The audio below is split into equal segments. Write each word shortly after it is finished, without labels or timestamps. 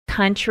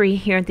country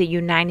here in the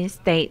United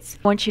States.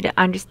 I want you to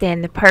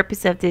understand the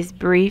purpose of this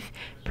brief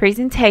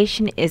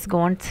presentation is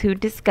going to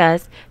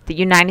discuss the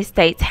United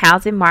States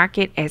housing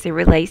market as it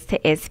relates to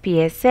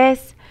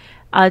SPSS.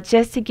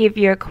 Just to give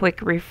you a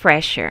quick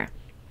refresher.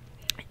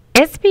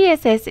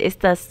 SPSS is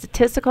the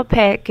statistical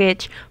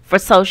package for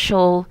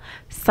social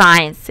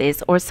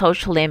sciences or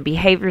social and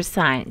behavior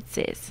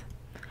sciences.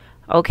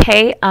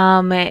 Okay,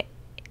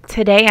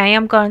 today I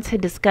am going to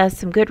discuss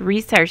some good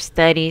research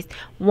studies.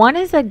 One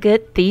is a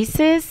good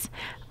thesis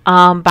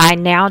by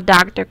now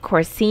Dr.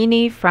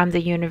 Corsini from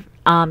the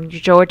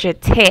Georgia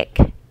Tech.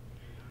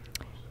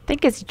 I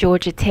think it's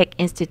Georgia Tech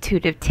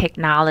Institute of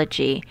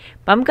Technology,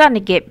 but I'm going to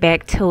get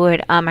back to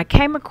it. I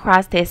came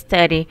across that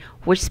study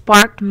which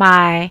sparked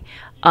my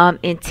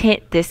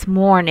intent this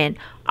morning.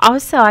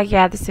 Also, I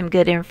gathered some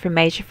good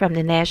information from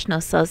the National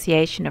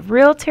Association of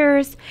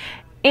Realtors,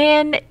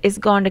 and it's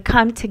going to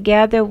come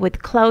together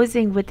with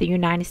closing with the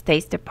United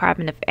States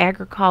Department of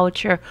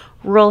Agriculture,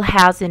 Rural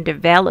Housing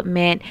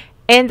Development,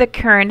 and the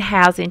current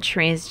housing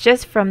trends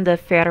just from the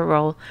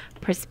federal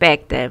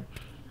perspective.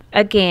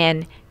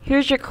 Again,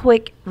 here's your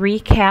quick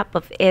recap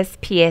of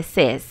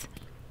SPSS.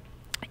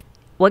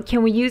 What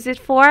can we use it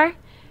for?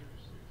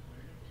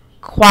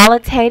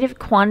 Qualitative,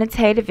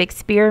 quantitative,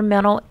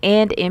 experimental,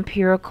 and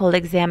empirical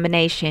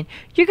examination.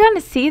 You're going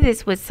to see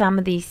this with some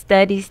of these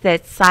studies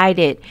that's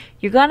cited.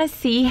 You're going to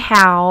see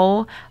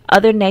how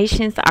other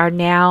nations are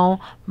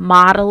now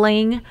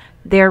modeling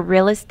their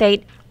real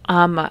estate.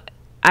 I'm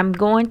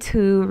going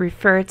to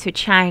refer to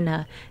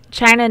China.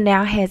 China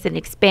now has an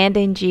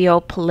expanding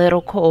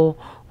geopolitical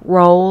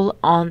role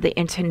on the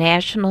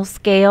international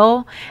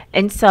scale,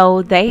 and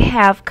so they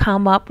have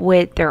come up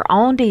with their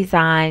own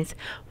designs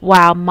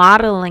while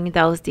modeling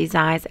those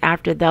designs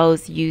after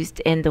those used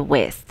in the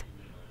West.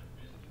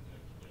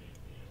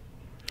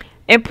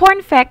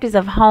 Important factors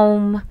of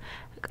home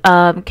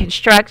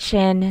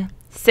construction,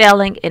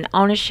 selling, and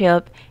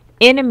ownership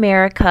in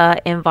America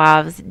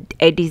involves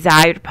a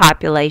desired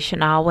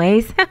population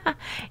always,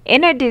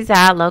 in a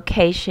desired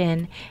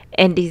location,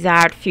 and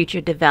desired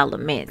future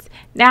developments.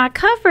 Now, I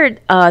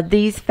covered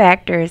these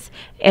factors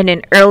in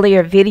an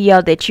earlier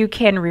video that you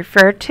can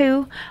refer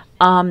to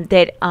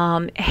that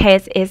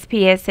has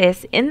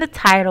SPSS in the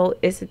title.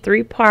 It's a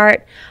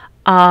three-part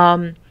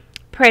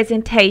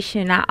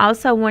presentation. I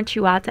also want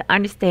you all to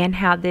understand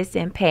how this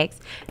impacts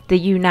the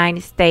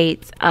United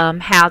States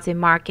housing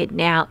market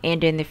now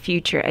and in the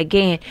future.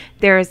 Again,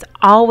 there is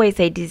always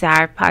a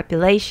desired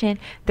population.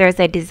 There's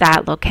a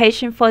desired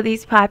location for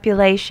these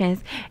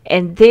populations,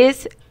 and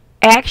this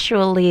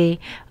actually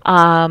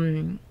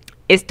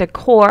is the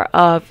core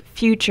of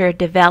future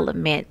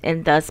development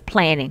and thus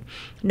planning.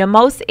 Now,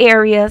 most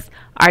areas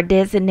are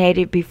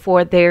designated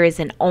before there is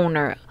an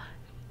owner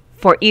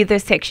for either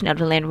section of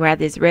the land,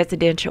 whether it's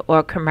residential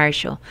or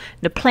commercial.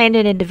 The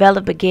planning and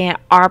development again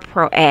are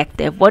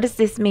proactive. What does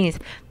this mean?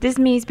 This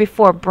means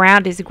before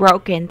ground is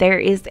broken, there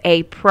is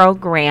a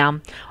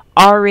program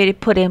already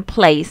put in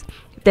place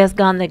that's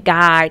going to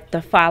guide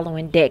the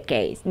following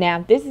decades. Now,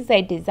 if this is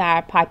a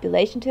desired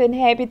population to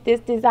inhabit this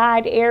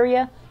desired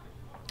area,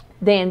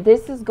 then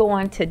this is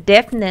going to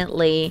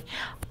definitely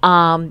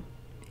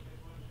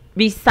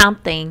be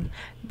something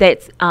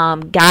that's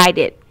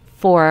guided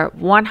for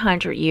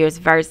 100 years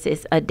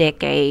versus a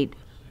decade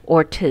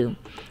or two.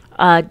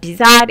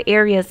 Desired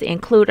areas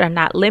include or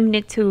not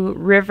limited to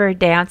river,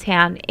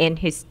 downtown, and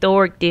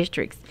historic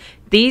districts.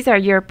 These are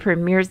your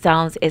premier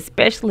zones,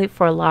 especially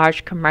for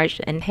large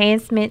commercial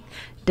enhancement,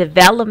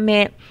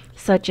 development,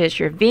 such as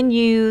your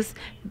venues,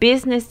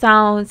 business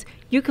zones.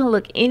 You can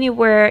look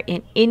anywhere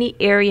in any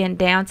area in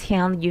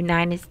downtown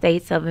United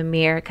States of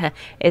America,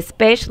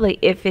 especially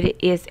if it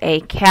is a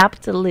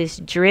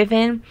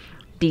capitalist-driven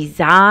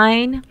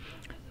design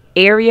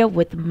area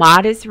with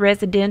modest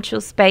residential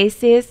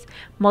spaces.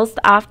 Most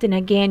often,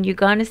 again, you're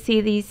going to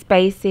see these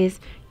spaces,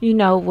 you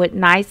know, with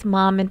nice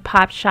mom and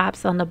pop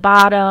shops on the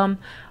bottom,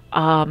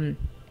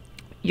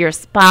 your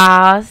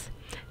spas.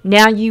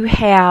 Now you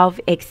have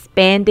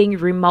expanding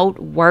remote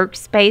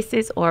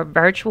workspaces or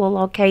virtual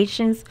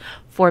locations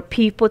for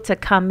people to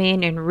come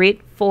in and rent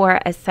for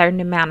a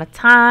certain amount of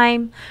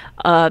time.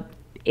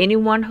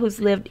 Anyone who's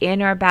lived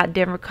in or about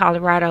Denver,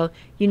 Colorado,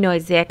 you know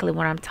exactly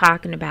what I'm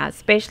talking about,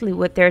 especially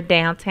with their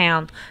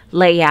downtown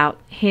layout.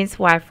 Hence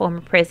why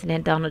former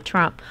President Donald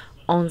Trump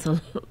owns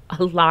a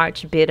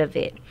large bit of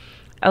it.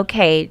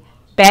 Okay,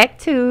 back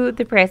to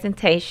the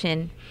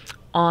presentation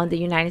on the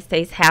United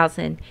States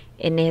housing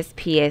in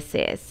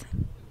SPSS.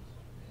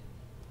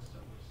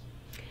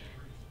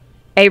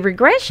 A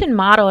regression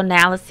model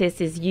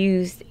analysis is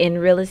used in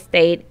real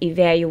estate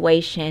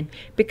evaluation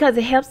because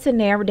it helps to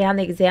narrow down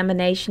the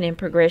examination and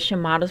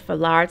progression models for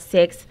large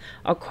sects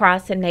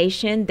across a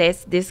nation,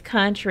 that's this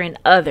country and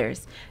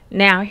others.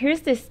 Now,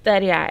 here's this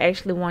study I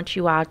actually want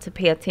you all to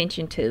pay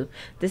attention to.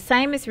 The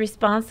same is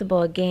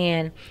responsible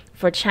again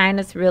for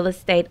China's Real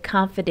Estate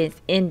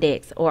Confidence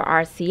Index, or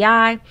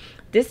RCI.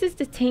 This is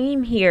the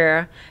team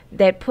here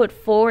that put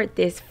forward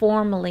this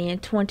formally in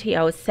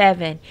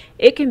 2007.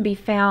 It can be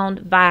found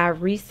via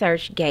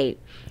ResearchGate.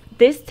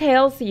 This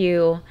tells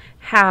you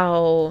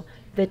how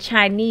the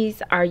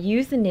Chinese are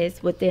using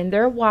this within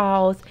their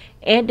walls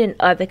and in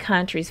other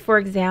countries. For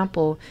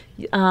example,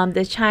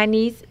 the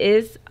Chinese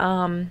is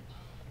in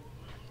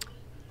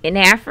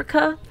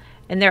Africa,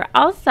 and they're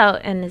also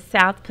in the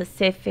South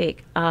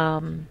Pacific.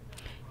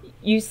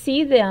 You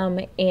see them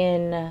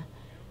in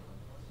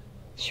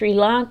Sri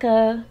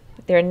Lanka,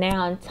 they're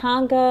now in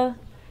Tonga,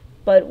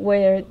 but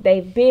where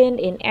they've been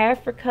in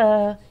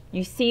Africa,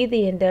 you see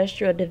the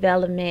industrial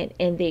development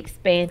and the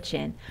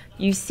expansion.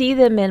 You see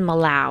them in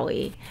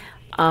Malawi.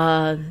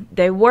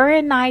 They were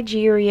in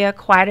Nigeria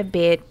quite a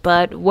bit,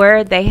 but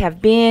where they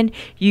have been,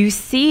 you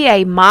see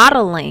a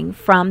modeling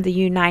from the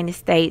United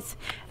States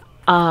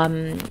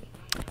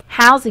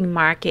housing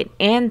market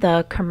and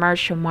the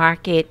commercial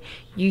market.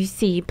 You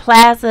see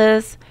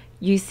plazas,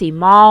 you see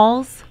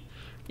malls,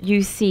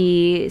 you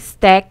see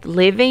stacked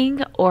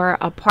living or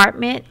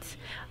apartments.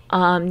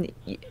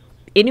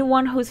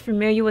 Anyone who's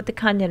familiar with the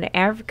continent of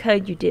Africa,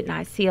 you did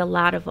not see a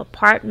lot of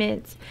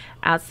apartments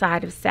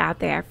outside of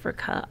South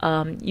Africa.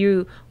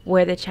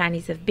 Where the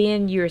Chinese have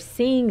been, you're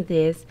seeing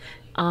this,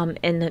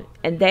 and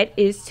that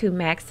is to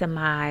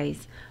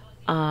maximize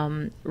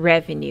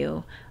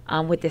revenue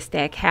with the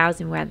stack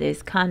housing, whether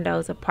it's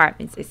condos,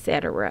 apartments,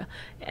 etc.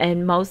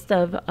 And most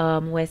of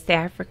West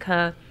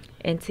Africa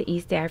into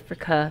East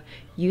Africa,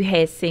 you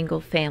had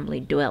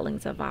single-family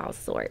dwellings of all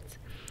sorts.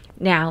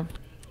 Now,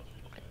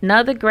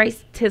 another great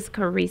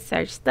statistical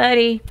research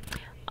study,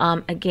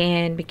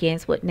 again,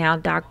 begins with now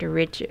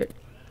Dr.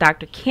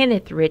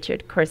 Kenneth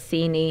Richard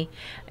Corsini,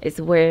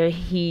 is where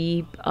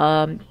he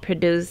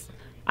produced,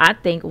 I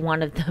think,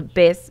 one of the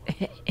best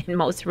and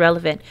most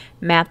relevant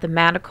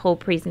mathematical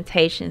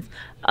presentations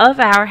of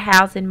our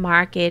housing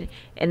market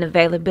and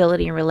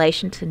availability in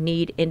relation to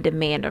need and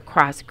demand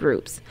across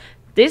groups.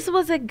 This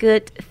was a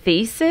good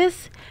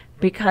thesis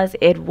because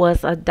it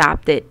was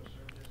adopted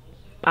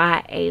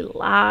by a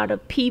lot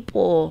of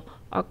people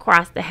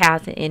across the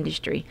housing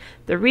industry.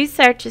 The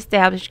research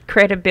established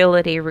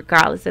credibility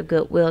regardless of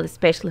goodwill,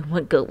 especially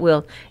when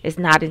goodwill is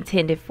not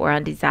intended for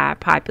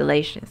undesired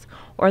populations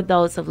or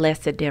those of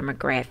lesser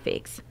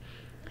demographics.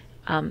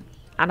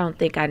 I don't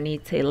think I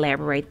need to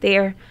elaborate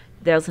there.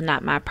 Those are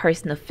not my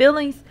personal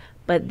feelings,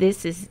 but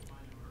this is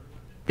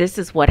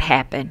what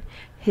happened.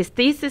 His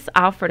thesis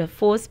offered a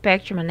full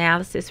spectrum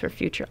analysis for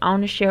future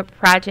ownership,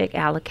 project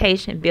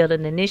allocation,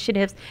 building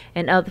initiatives,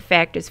 and other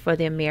factors for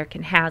the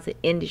American housing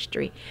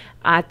industry.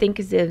 I think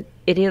it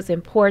is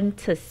important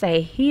to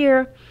say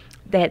here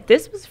that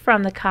this was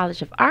from the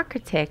College of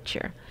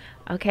Architecture,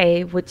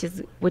 okay, which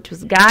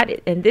was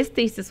guided, and this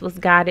thesis was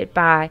guided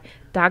by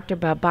Dr.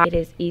 Baba. It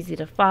is easy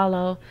to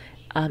follow.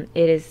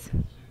 It is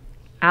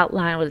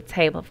outlined with a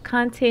table of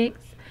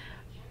contents.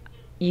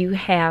 You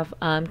have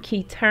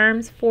key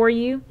terms for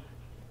you.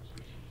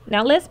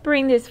 Now let's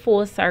bring this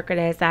full circle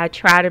as I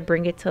try to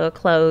bring it to a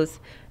close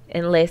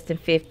in less than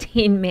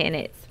 15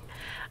 minutes.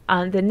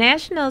 The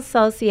National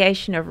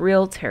Association of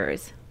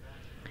Realtors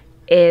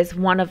is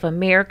one of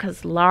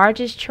America's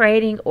largest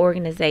trading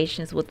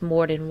organizations with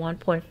more than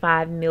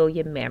 1.5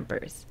 million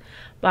members.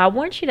 But I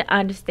want you to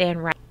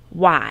understand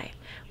why.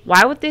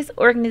 Why would this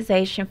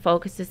organization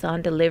focuses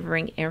on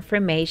delivering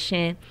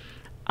information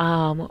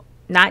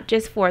not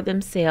just for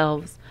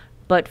themselves,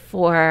 but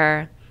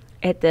for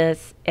at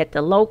the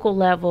local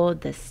level,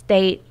 the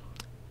state,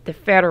 the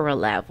federal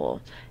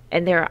level.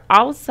 And they're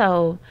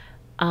also,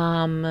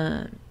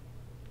 let's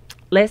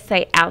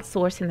say,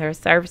 outsourcing their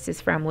services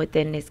from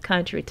within this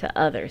country to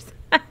others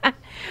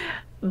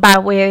by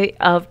way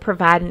of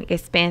providing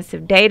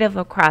expansive data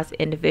across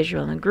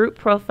individual and group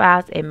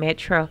profiles at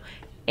metro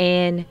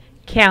and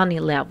county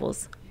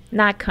levels,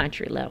 not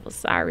country levels.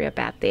 Sorry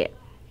about that.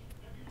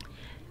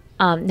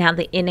 Now,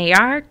 the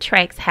NAR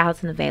tracks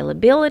housing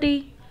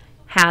availability,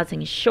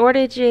 housing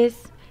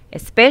shortages,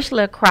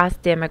 especially across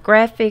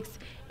demographics,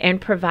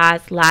 and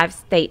provides live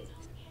state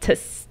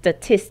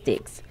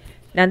statistics.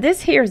 Now,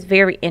 this here is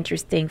very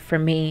interesting for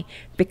me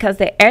because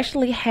they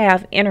actually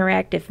have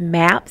interactive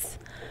maps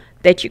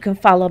that you can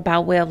follow by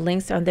way of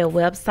links on their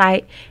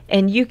website,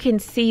 and you can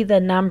see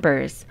the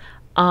numbers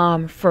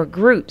for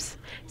groups.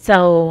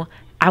 So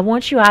I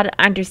want you all to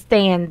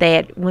understand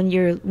that when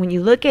you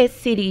look at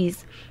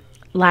cities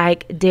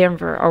like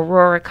Denver,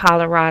 Aurora,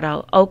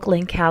 Colorado,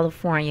 Oakland,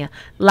 California,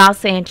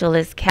 Los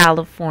Angeles,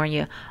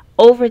 California,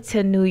 over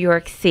to New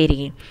York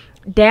City,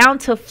 down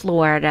to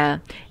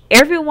Florida,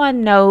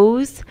 everyone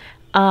knows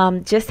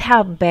just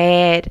how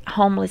bad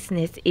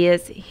homelessness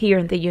is here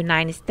in the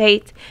United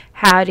States,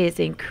 how it is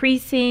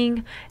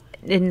increasing,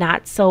 and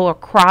not so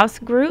across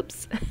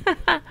groups,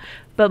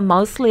 but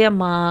mostly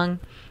among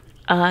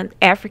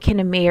African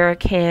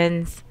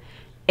Americans,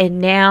 and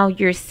now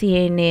you're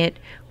seeing it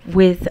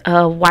with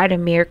white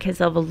Americans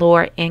of a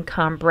lower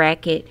income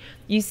bracket.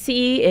 You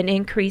see an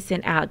increase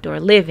in outdoor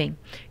living.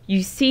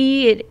 You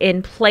see it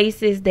in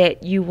places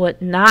that you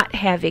would not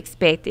have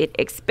expected,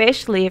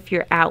 especially if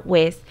you're out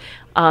west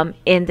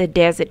in the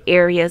desert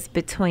areas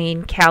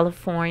between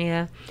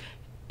California,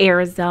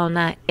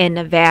 Arizona, and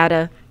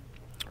Nevada,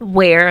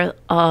 where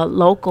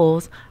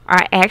locals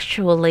are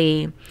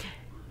actually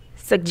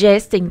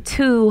suggesting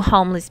to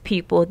homeless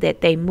people that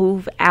they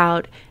move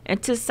out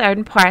into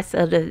certain parts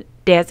of the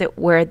desert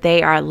where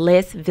they are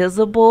less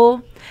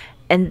visible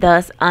and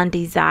thus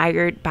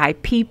undesired by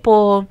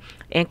people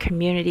in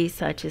communities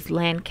such as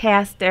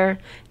Lancaster.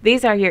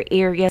 These are your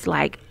areas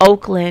like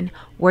Oakland,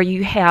 where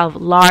you have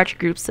large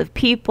groups of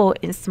people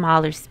in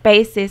smaller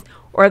spaces,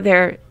 or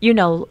they're,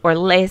 or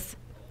less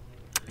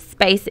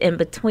space in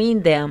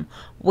between them,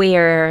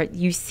 where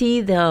you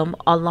see them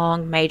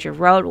along major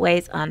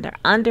roadways, under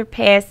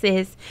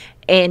underpasses,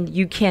 and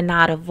you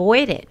cannot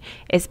avoid it,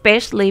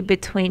 especially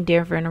between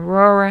Denver and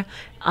Aurora,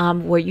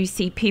 where you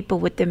see people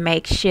with the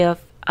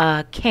makeshift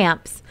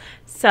camps.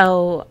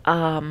 So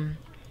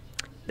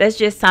that's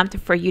just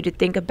something for you to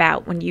think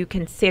about when you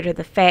consider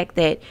the fact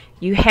that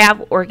you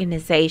have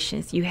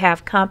organizations, you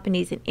have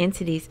companies and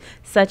entities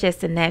such as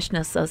the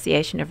National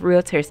Association of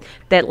Realtors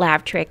that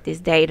live track this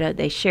data.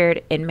 They share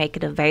it and make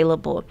it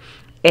available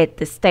at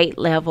the state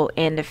level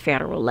and the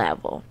federal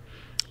level.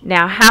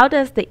 Now, how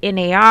does the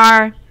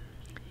NAR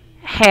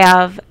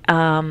have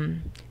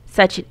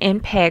such an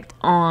impact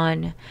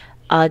on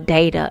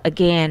data?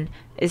 Again,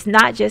 it's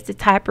not just the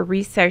type of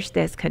research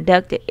that's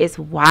conducted, it's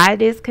why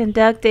it is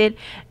conducted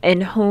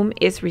and whom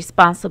is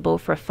responsible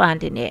for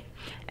funding it.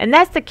 And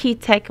that's the key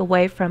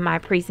takeaway from my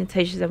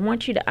presentations. I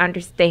want you to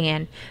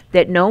understand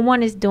that no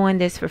one is doing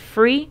this for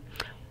free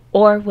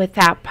or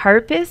without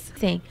purpose.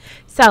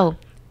 So,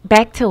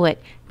 back to it.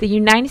 The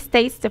United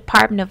States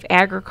Department of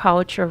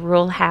Agriculture,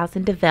 Rural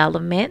Housing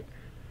Development,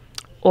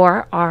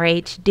 or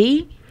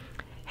RHD,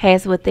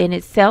 has within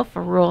itself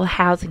a rural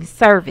housing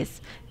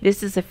service.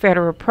 This is a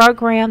federal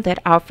program that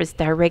offers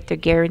direct or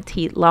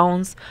guaranteed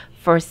loans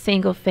for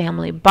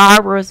single-family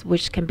borrowers,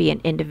 which can be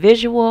an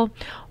individual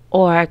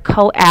or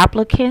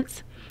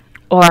co-applicants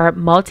or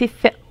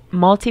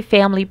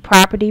multifamily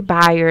property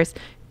buyers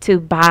to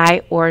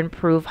buy or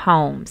improve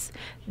homes.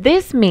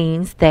 This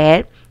means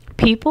that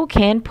people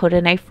can put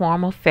in a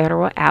formal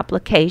federal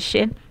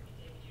application.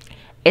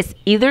 It's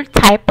either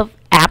type of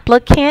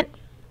applicant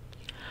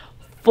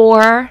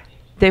for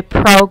the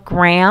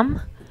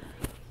program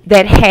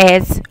that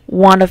has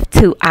one of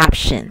two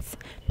options.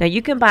 Now,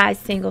 you can buy a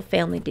single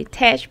family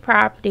detached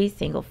property,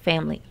 single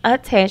family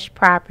attached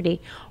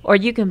property, or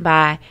you can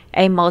buy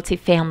a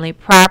multifamily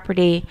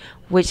property,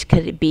 which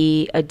could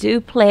be a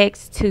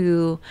duplex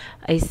to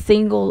a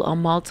single or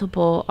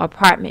multiple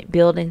apartment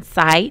building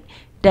site.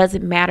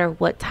 Doesn't matter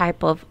what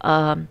type of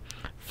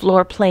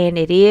floor plan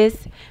it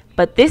is,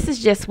 but this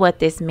is just what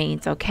this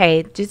means,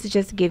 okay?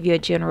 Just to give you a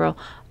general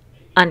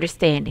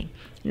understanding.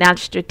 Now,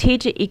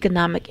 strategic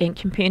economic and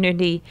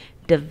community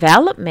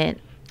development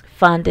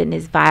funding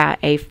is via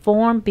a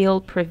farm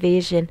bill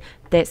provision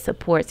that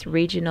supports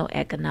regional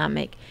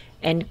economic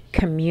and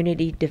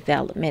community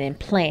development and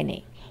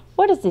planning.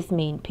 What does this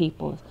mean,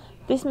 people?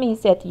 This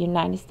means that the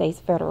United States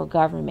federal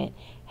government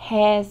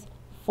has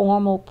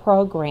formal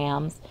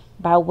programs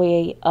by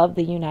way of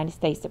the United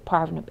States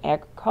Department of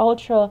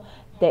Agriculture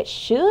that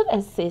should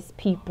assist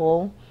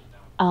people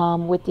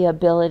with the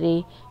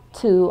ability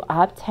to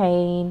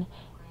obtain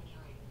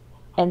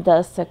and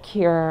thus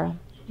secure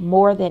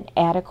more than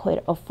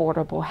adequate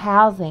affordable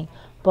housing.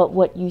 But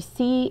what you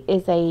see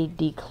is a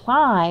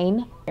decline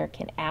in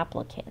American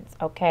applicants,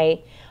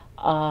 okay?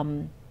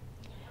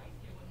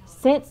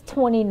 Since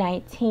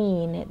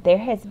 2019, there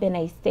has been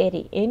a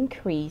steady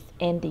increase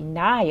in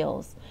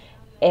denials,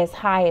 as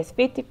high as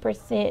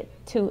 50%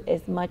 to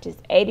as much as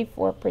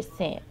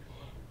 84%.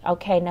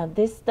 Okay, now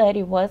this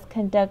study was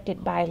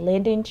conducted by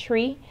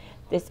LendingTree.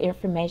 This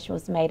information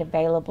was made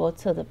available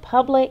to the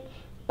public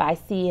by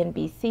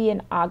CNBC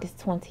in August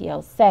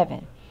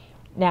 2007.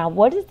 Now,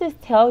 what does this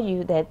tell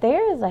you? That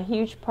there is a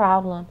huge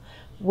problem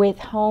with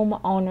home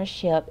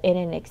ownership and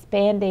an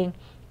expanding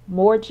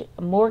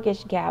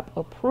mortgage gap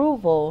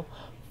approval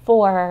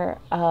for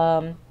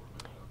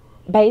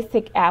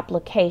basic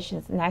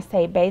applications. And I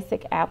say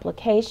basic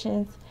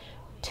applications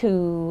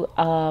to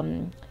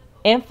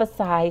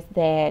emphasize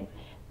that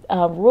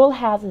rural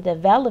housing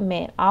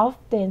development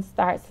often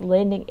starts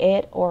lending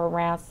at or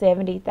around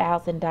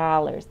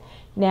 $70,000.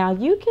 Now,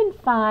 you can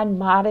find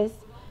modest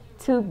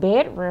 2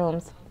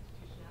 bedrooms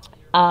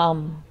at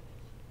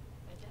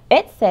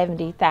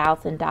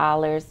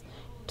 $70,000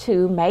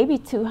 to maybe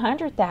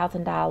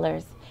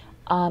 $200,000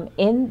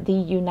 in the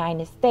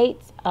United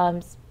States,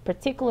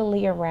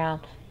 particularly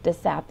around the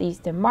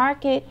southeastern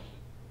market,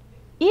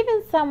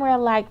 even somewhere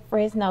like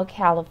Fresno,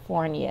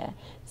 California.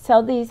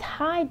 So these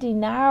high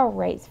denial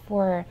rates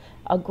for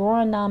a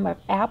growing number of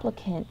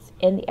applicants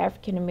in the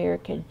African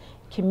American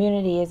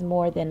community is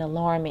more than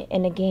alarming.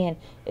 And again,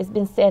 it's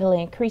been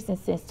steadily increasing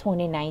since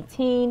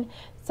 2019.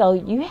 So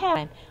you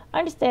have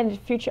understand that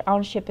future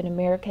ownership in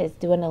America is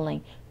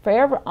dwindling.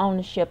 Forever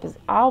ownership is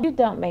all. If you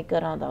don't make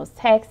good on those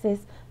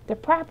taxes, the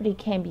property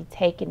can be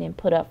taken and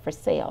put up for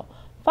sale.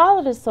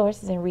 Follow the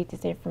sources and read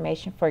this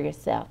information for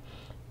yourself.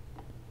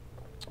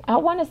 I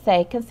want to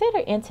say, consider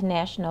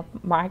international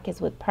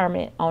markets with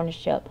permanent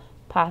ownership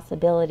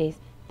possibilities.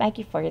 Thank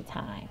you for your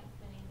time.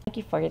 Thank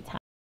you for your time.